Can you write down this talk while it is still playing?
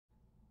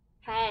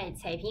Hi,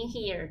 Caiping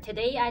here.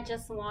 Today I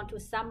just want to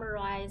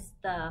summarize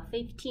the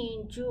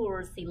 15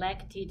 jurors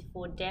selected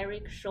for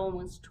Derek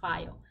Chauvin's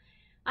trial.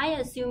 I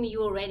assume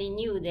you already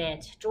knew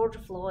that George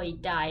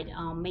Floyd died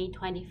on May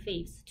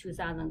 25,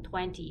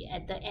 2020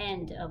 at the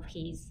end of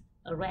his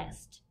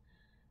arrest.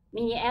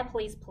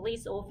 Minneapolis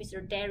police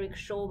officer Derek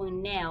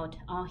Chauvin knelt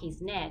on his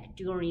neck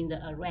during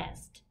the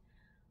arrest.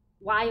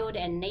 Wild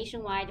and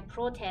nationwide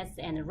protests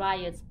and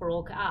riots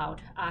broke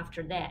out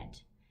after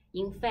that.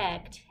 In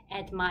fact,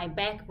 at my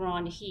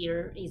background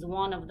here is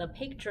one of the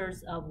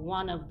pictures of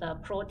one of the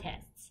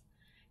protests.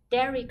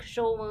 Derek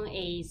Chauvin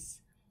is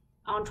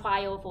on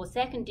trial for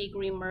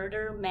second-degree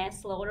murder,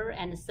 manslaughter,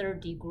 and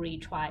third-degree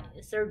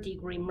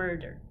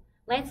murder.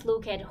 Let's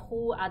look at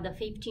who are the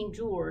 15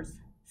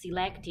 jurors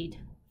selected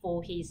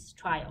for his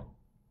trial.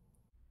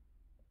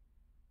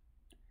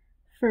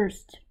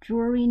 First,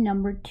 jury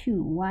number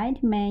 2,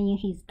 white man in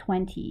his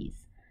 20s,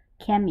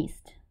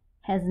 Chemist.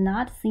 Has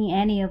not seen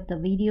any of the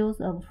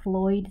videos of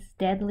Floyd's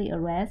deadly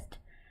arrest,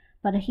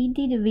 but he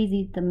did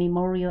visit the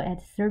memorial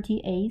at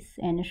 38th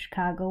and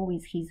Chicago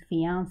with his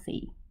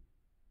fiancé.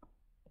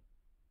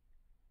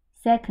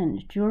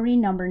 Second, jury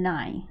number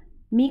 9,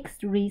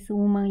 mixed-race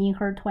woman in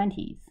her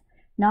 20s,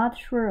 not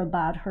sure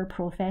about her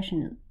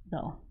profession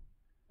though.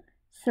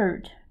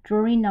 Third,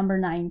 jury number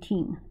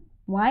 19,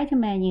 white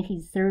man in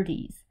his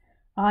 30s,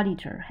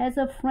 Auditor, has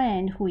a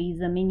friend who is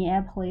a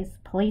Minneapolis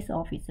police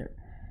officer,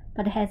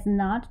 but has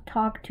not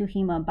talked to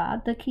him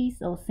about the case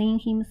or seen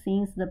him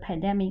since the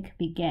pandemic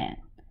began.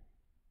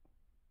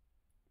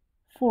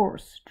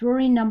 Fourth,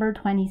 jury number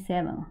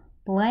 27,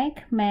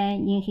 black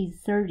man in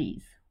his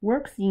 30s,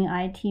 works in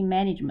IT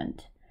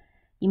management,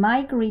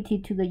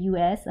 immigrated to the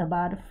U.S.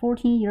 about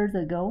 14 years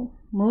ago,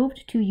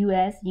 moved to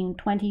U.S. in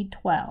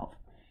 2012.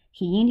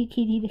 He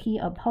indicated he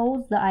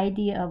opposed the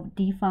idea of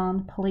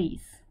defund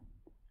police.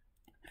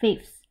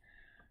 Fifth,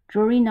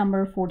 jury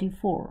number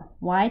 44,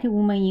 white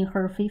woman in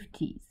her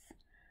 50s,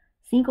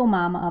 single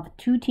mom of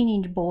 2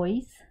 teenage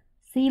boys,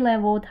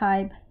 C-level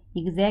type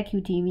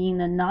executive in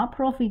the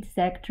nonprofit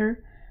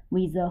sector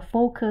with a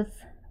focus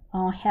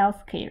on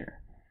healthcare.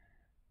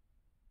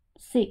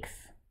 6.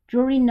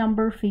 Jury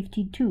number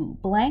 52,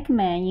 black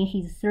man in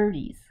his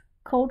 30s,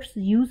 coaches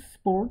youth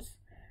sports,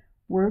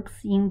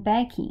 works in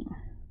banking,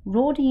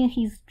 wrote in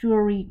his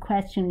jury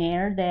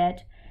questionnaire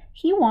that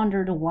he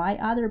wondered why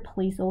other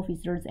police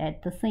officers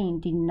at the scene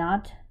did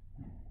not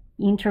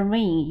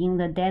intervene in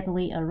the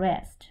deadly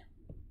arrest.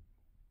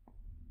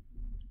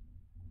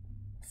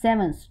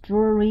 7th,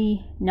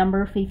 jury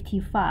number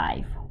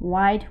 55,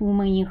 white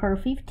woman in her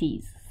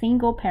 50s,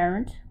 single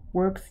parent,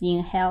 works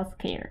in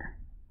healthcare.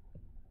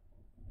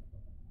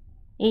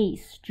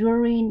 8th,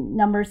 jury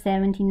number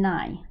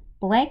 79,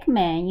 black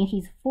man in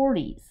his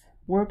 40s,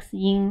 works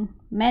in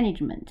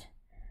management.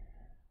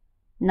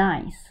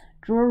 9th,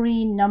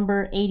 jury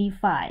number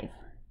 85,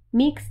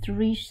 mixed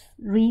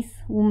race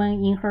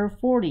woman in her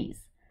 40s,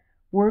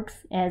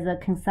 works as a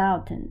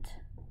consultant.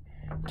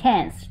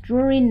 10th,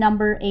 jury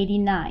number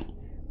 89,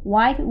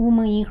 white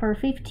woman in her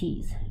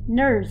 50s,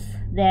 nurse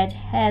that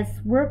has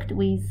worked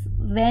with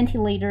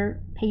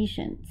ventilator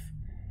patients.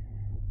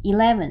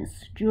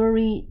 11th,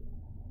 jury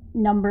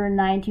number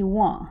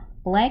 91,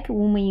 black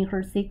woman in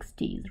her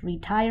 60s,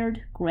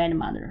 retired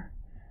grandmother.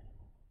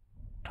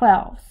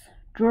 12th,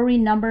 jury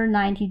number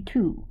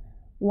 92,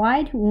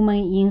 white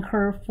woman in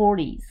her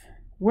 40s,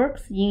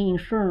 works in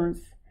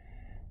insurance,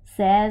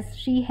 says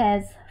she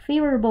has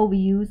favorable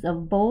views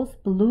of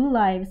both Blue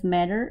Lives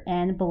Matter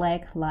and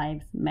Black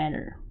Lives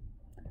Matter.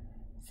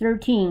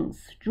 13th,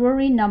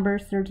 jury number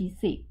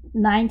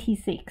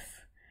 96,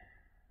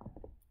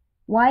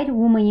 white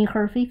woman in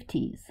her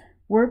 50s,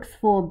 works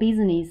for a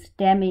business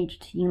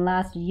damaged in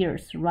last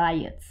year's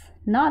riots,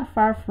 not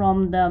far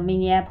from the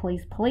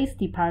Minneapolis Police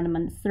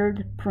Department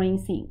 3rd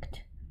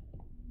Precinct.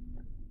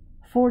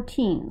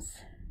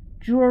 14th,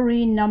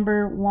 jury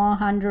number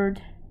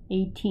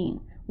 118,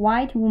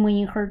 white woman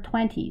in her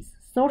 20s,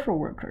 social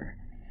worker,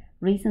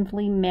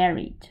 recently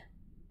married.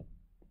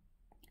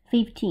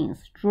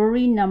 15th,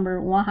 jury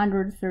number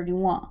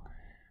 131,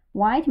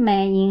 white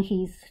man in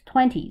his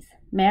 20s,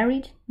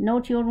 married, no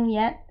children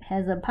yet,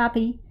 has a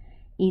puppy,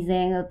 is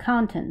an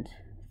accountant,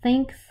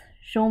 thinks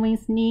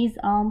Chauvin's knees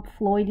on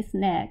Floyd's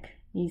neck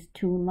is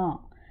too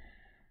long.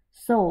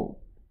 So,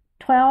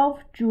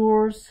 12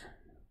 jurors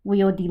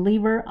will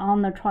deliver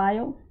on the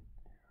trial.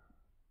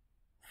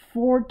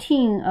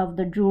 14 of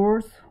the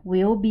jurors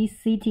will be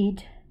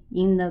seated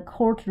in the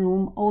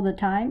courtroom all the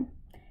time,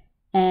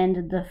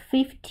 and the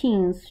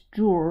 15th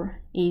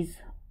juror is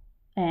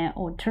an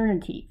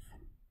alternative.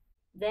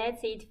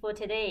 That's it for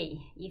today.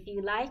 If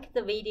you like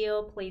the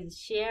video, please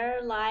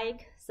share,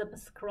 like,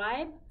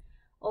 subscribe,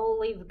 or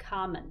leave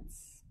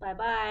comments. Bye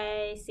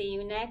bye. See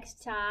you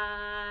next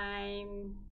time.